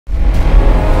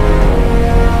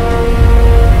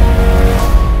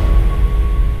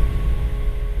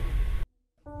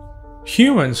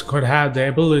Humans could have the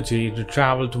ability to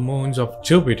travel to moons of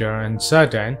Jupiter and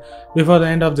Saturn before the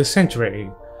end of the century,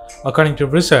 according to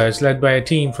research led by a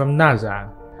team from NASA.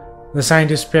 The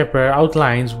scientist paper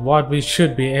outlines what we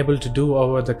should be able to do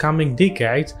over the coming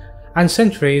decades and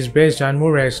centuries based on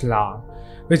Murray's law,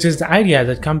 which is the idea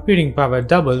that computing power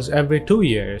doubles every 2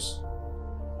 years.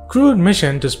 Crewed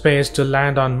mission to space to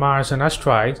land on Mars and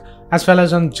asteroids, as well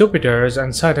as on Jupiter's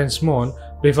and Saturn's moon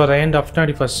before the end of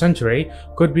 21st century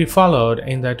could be followed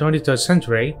in the 23rd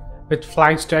century with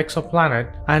flights to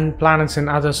exoplanets and planets in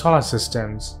other solar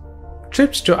systems.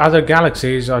 Trips to other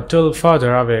galaxies are still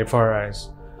further away for us,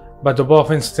 but the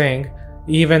boffins think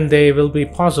even they will be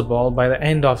possible by the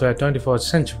end of the 21st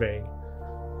century.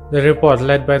 The report,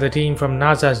 led by the team from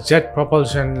NASA's Jet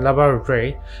Propulsion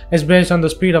Laboratory, is based on the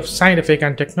speed of scientific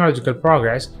and technological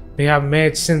progress we have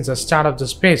made since the start of the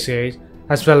space age,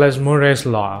 as well as Murray's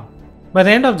law. By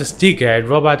the end of this decade,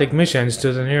 robotic missions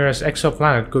to the nearest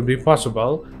exoplanet could be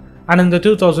possible, and in the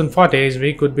 2040s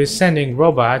we could be sending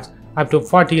robots up to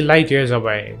 40 light years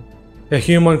away. The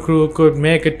human crew could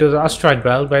make it to the asteroid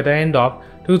belt by the end of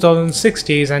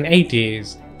 2060s and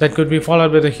 80s. That could be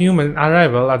followed by the human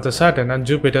arrival at the Saturn and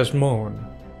Jupiter's moon.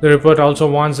 The report also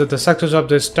warns that the success of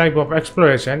this type of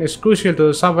exploration is crucial to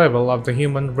the survival of the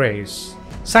human race.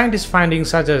 Scientists'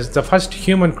 findings suggest the first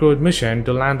human crewed mission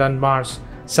to land on Mars,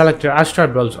 selected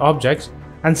asteroid belt objects,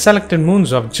 and selected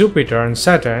moons of Jupiter and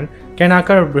Saturn can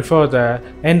occur before the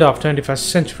end of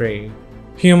 21st century.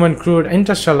 Human crewed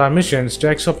interstellar missions to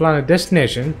exoplanet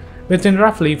destination within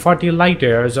roughly 40 light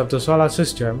years of the solar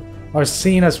system are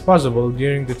seen as possible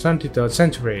during the 23rd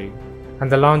century, and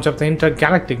the launch of the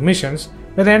intergalactic missions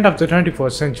by the end of the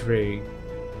 24th century.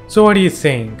 So what do you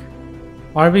think?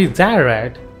 Are we there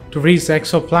yet to reach the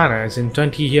exoplanets in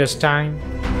 20 years' time?